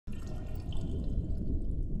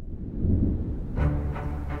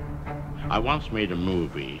I once made a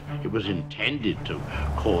movie. It was intended to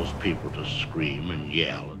cause people to scream and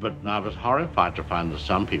yell, but I was horrified to find that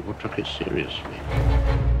some people took it seriously.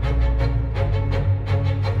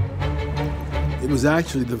 It was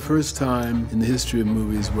actually the first time in the history of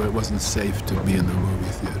movies where it wasn't safe to be in the movie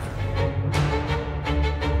theater.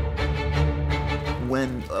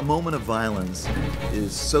 When a moment of violence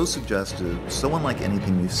is so suggestive, so unlike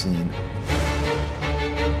anything we've seen,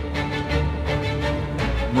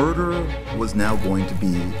 murder was now going to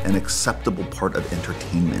be an acceptable part of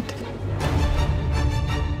entertainment.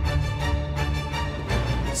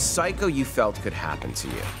 Psycho you felt could happen to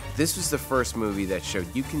you. This was the first movie that showed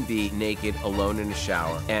you can be naked, alone in a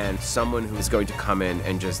shower, and someone who is going to come in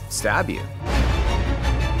and just stab you.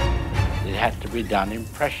 It had to be done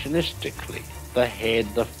impressionistically. The head,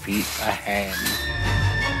 the feet, the hands.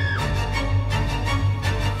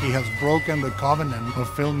 He has broken the covenant of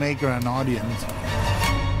filmmaker and audience,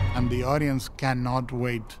 and the audience cannot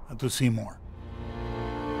wait to see more.